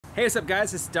Hey, what's up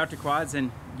guys, this is Dr. Quads,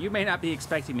 and you may not be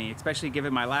expecting me, especially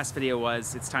given my last video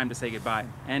was, it's time to say goodbye.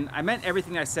 And I meant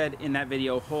everything I said in that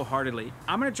video wholeheartedly.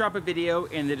 I'm gonna drop a video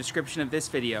in the description of this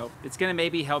video. It's gonna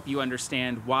maybe help you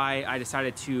understand why I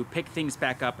decided to pick things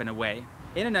back up in a way.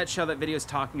 In a nutshell, that video is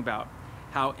talking about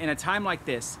how in a time like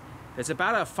this, there's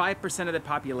about a 5% of the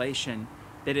population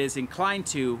that is inclined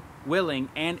to, willing,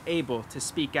 and able to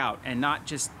speak out and not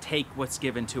just take what's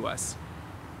given to us.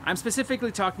 I'm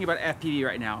specifically talking about FPV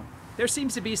right now. There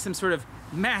seems to be some sort of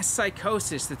mass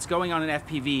psychosis that's going on in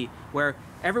FPV where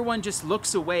everyone just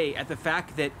looks away at the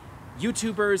fact that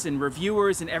YouTubers and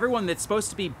reviewers and everyone that's supposed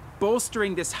to be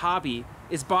bolstering this hobby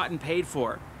is bought and paid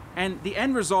for. And the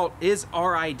end result is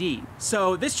RID.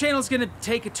 So this channel is gonna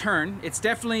take a turn. It's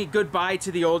definitely goodbye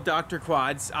to the old Dr.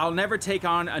 Quads. I'll never take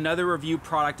on another review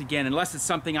product again unless it's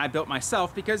something I built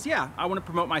myself because yeah, I wanna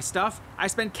promote my stuff. I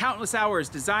spend countless hours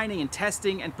designing and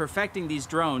testing and perfecting these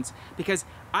drones because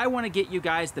I wanna get you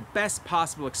guys the best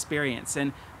possible experience.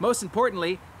 And most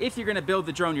importantly, if you're gonna build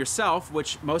the drone yourself,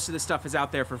 which most of the stuff is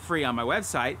out there for free on my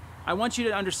website, I want you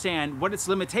to understand what its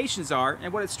limitations are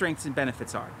and what its strengths and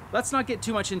benefits are. Let's not get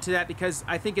too much into that because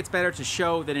I think it's better to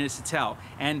show than it is to tell.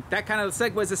 And that kind of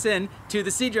segues us in to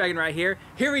the Sea Dragon right here.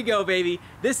 Here we go, baby.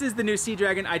 This is the new Sea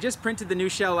Dragon. I just printed the new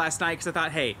shell last night because I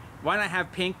thought, hey, why not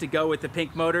have pink to go with the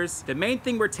pink motors? The main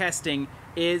thing we're testing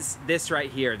is this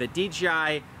right here, the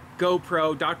DJI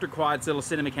GoPro, Dr. Quad's little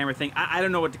cinema camera thing. I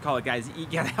don't know what to call it, guys. You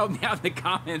gotta help me out in the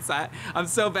comments. I'm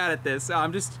so bad at this.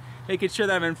 I'm just making sure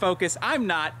that I'm in focus. I'm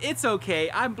not. It's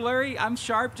okay. I'm blurry. I'm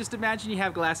sharp. Just imagine you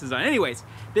have glasses on. Anyways,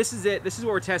 this is it. This is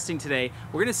what we're testing today.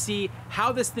 We're gonna see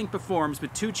how this thing performs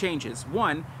with two changes.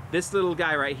 One, this little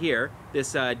guy right here,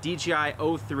 this DJI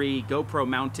O3 GoPro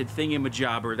mounted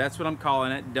thingamajobber. That's what I'm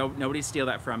calling it. Nobody steal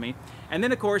that from me. And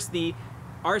then of course the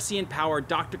RCN Power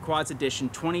Dr. Quads Edition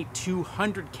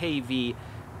 2200 kV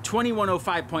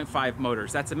 2105.5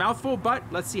 motors. That's a mouthful, but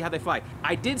let's see how they fly.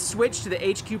 I did switch to the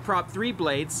HQ Prop 3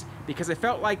 blades because I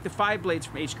felt like the 5 blades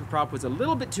from HQ Prop was a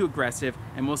little bit too aggressive,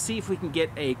 and we'll see if we can get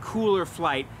a cooler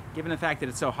flight. Given the fact that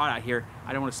it's so hot out here,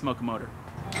 I don't want to smoke a motor.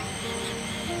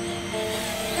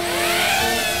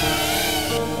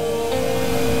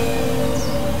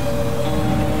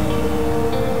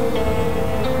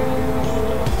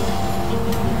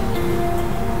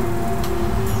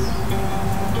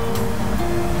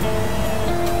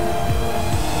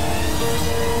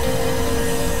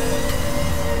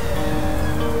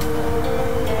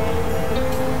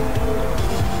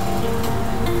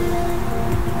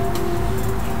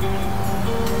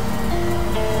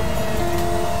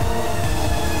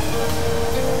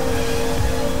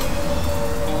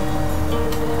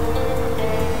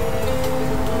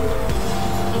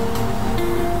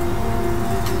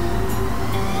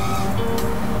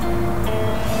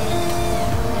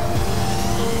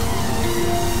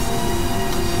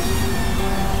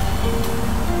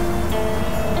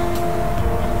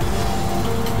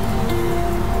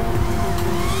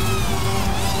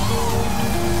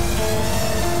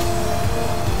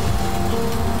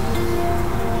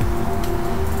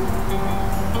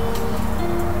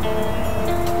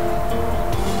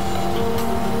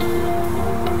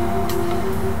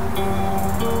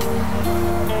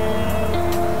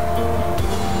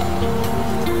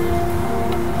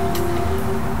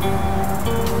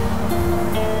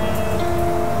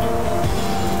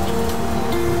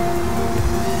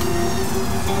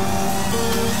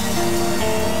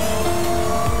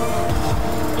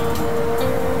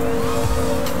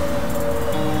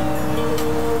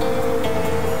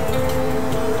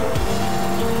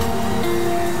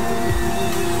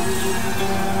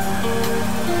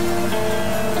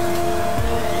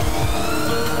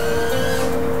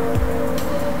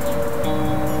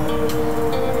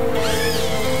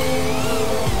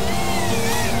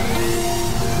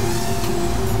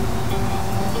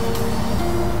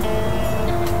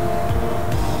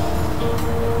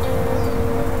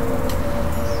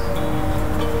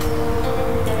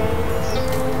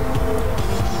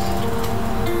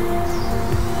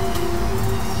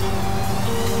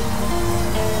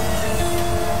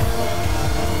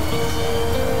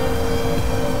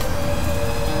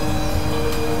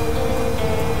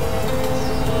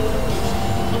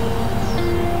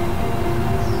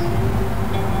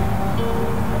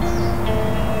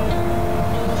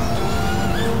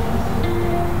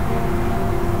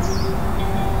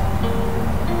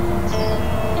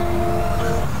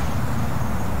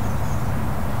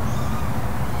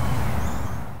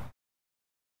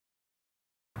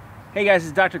 Hey guys,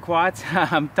 it's Dr. Quads.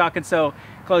 I'm talking so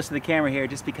close to the camera here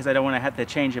just because I don't want to have to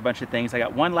change a bunch of things. I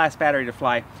got one last battery to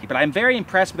fly, but I'm very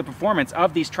impressed with the performance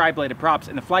of these tri-bladed props,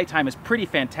 and the flight time is pretty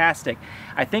fantastic.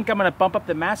 I think I'm going to bump up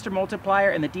the master multiplier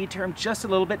and the D-term just a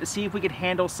little bit to see if we could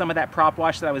handle some of that prop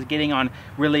wash that I was getting on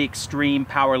really extreme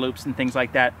power loops and things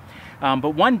like that.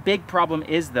 But one big problem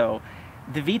is, though,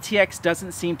 the VTX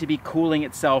doesn't seem to be cooling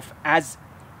itself as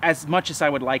much as I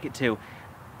would like it to.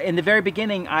 In the very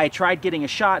beginning, I tried getting a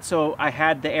shot, so I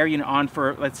had the air unit on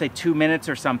for, let's say, 2 minutes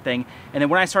or something, and then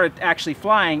when I started actually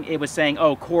flying, it was saying,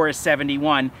 oh, core is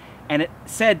 71, and it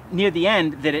said near the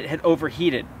end that it had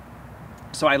overheated.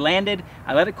 So I landed,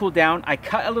 I let it cool down, I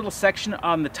cut a little section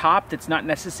on the top that's not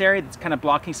necessary, that's kind of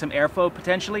blocking some airflow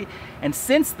potentially, and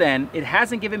since then, it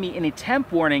hasn't given me any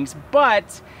temp warnings,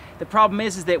 but the problem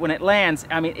is that when it lands,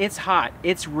 I mean, it's hot.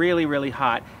 It's really, really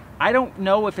hot. I don't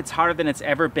know if it's hotter than it's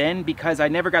ever been because I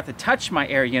never got to touch my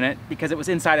air unit because it was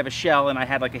inside of a shell and I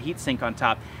had like a heat sink on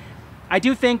top. I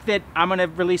do think that I'm gonna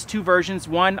release 2 versions.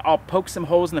 One, I'll poke some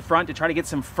holes in the front to try to get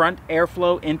some front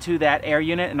airflow into that air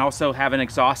unit and also have an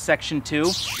exhaust section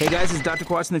too. Hey guys, it's Dr.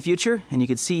 Quads in the future, and you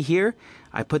can see here,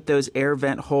 I put those air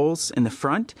vent holes in the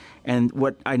front, and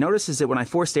what I noticed is that when I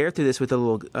forced air through this with a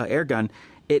little air gun,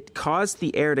 it caused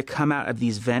the air to come out of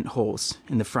these vent holes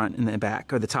in the front and the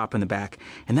back, or the top and the back.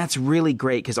 And that's really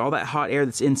great because all that hot air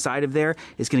that's inside of there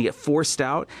is going to get forced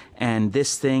out, and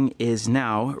this thing is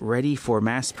now ready for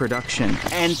mass production.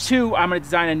 And 2, I'm going to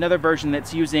design another version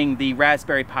that's using the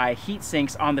Raspberry Pi heat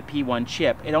sinks on the P1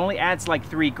 chip. It only adds like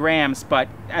 3 grams, but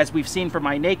as we've seen from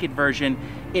my naked version,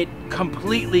 it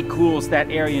completely cools that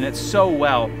air unit so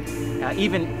well,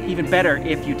 even better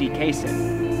if you decase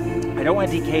it. I don't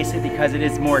want to decase it because it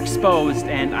is more exposed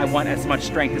and I want as much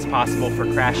strength as possible for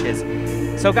crashes.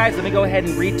 So guys, let me go ahead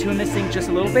and retune this thing just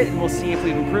a little bit and we'll see if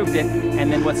we've improved it.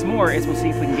 And then what's more is we'll see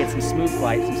if we can get some smooth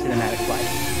flight, some cinematic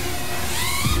flight.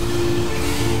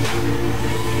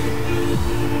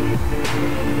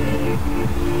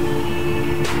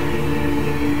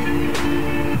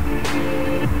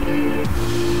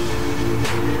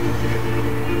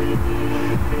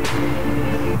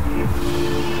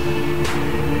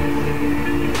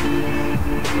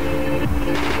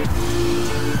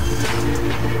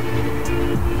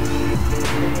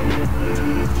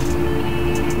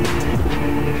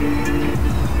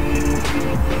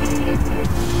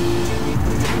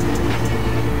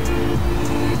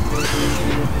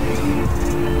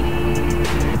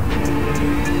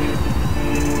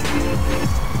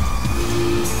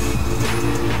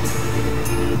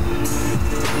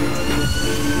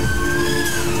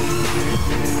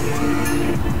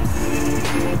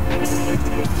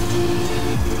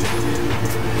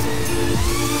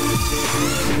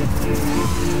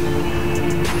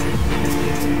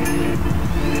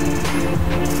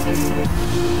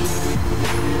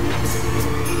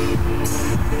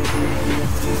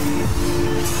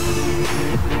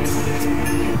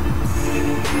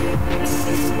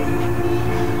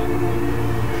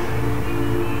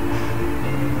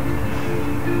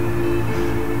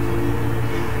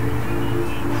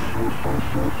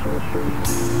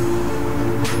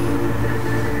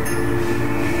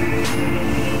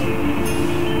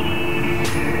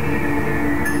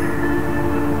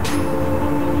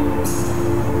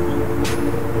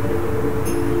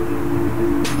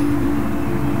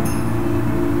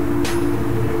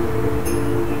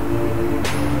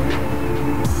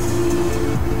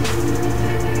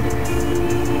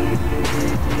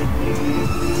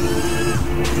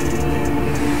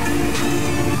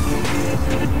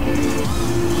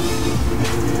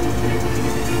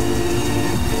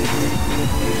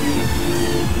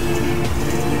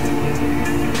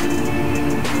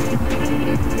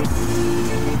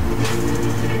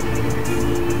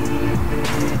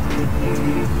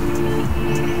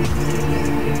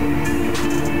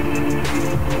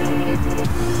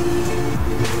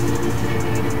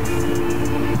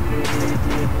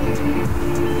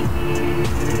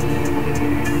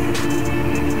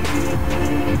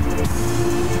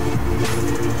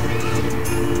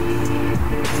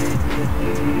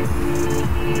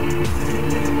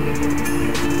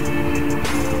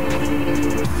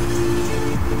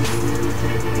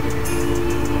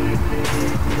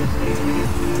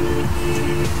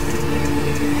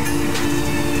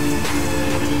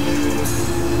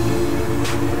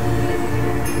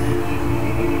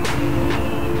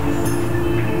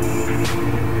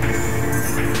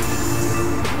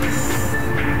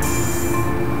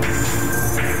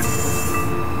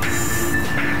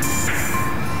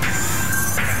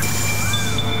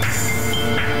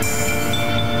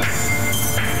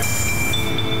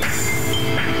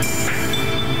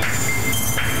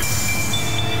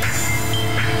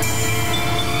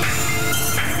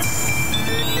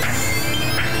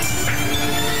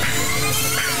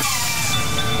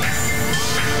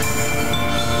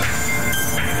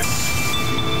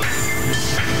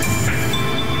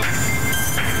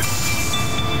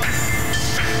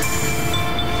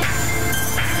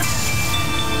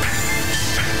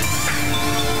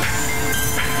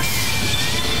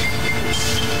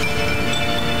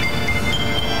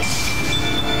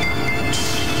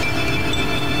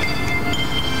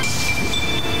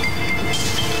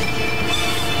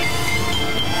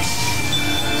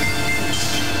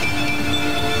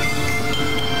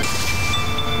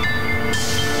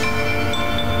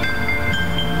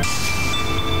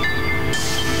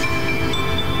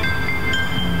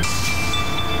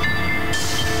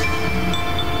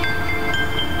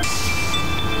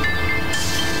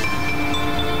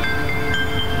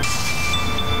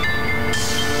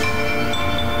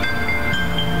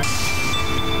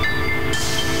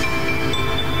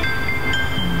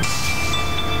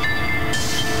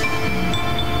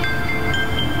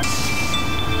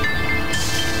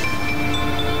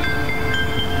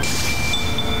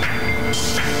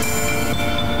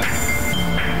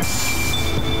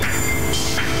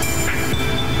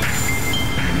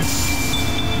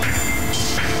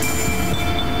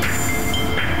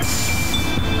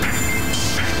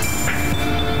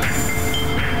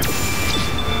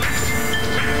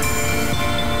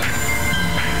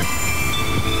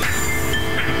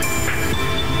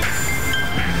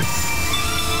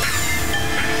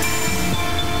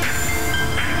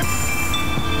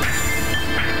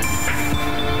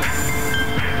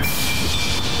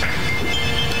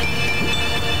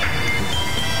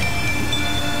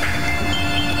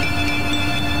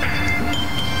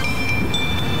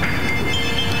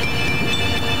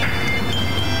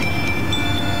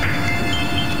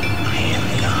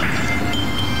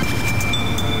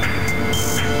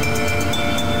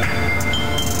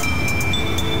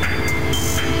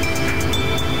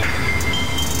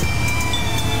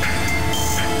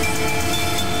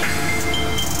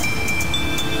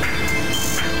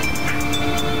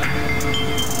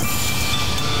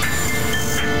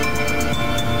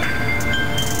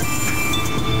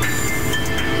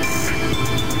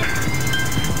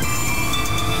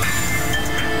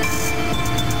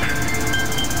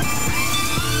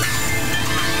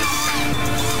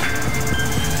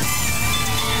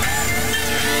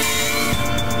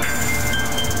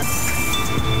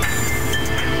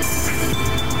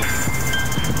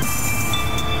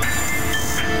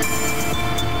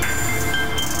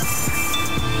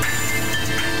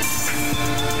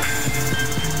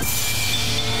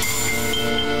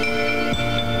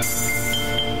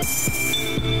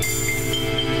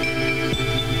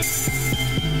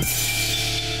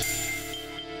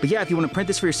 But yeah, if you want to print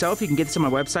this for yourself, you can get this on my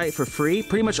website for free.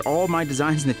 Pretty much all my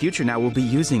designs in the future now will be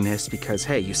using this because,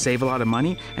 hey, you save a lot of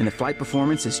money and the flight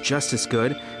performance is just as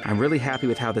good. I'm really happy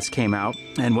with how this came out.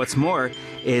 And what's more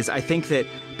is I think that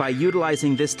by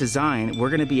utilizing this design,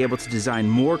 we're going to be able to design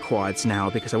more quads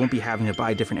now because I won't be having to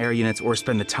buy different air units or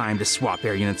spend the time to swap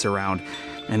air units around,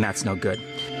 and that's no good.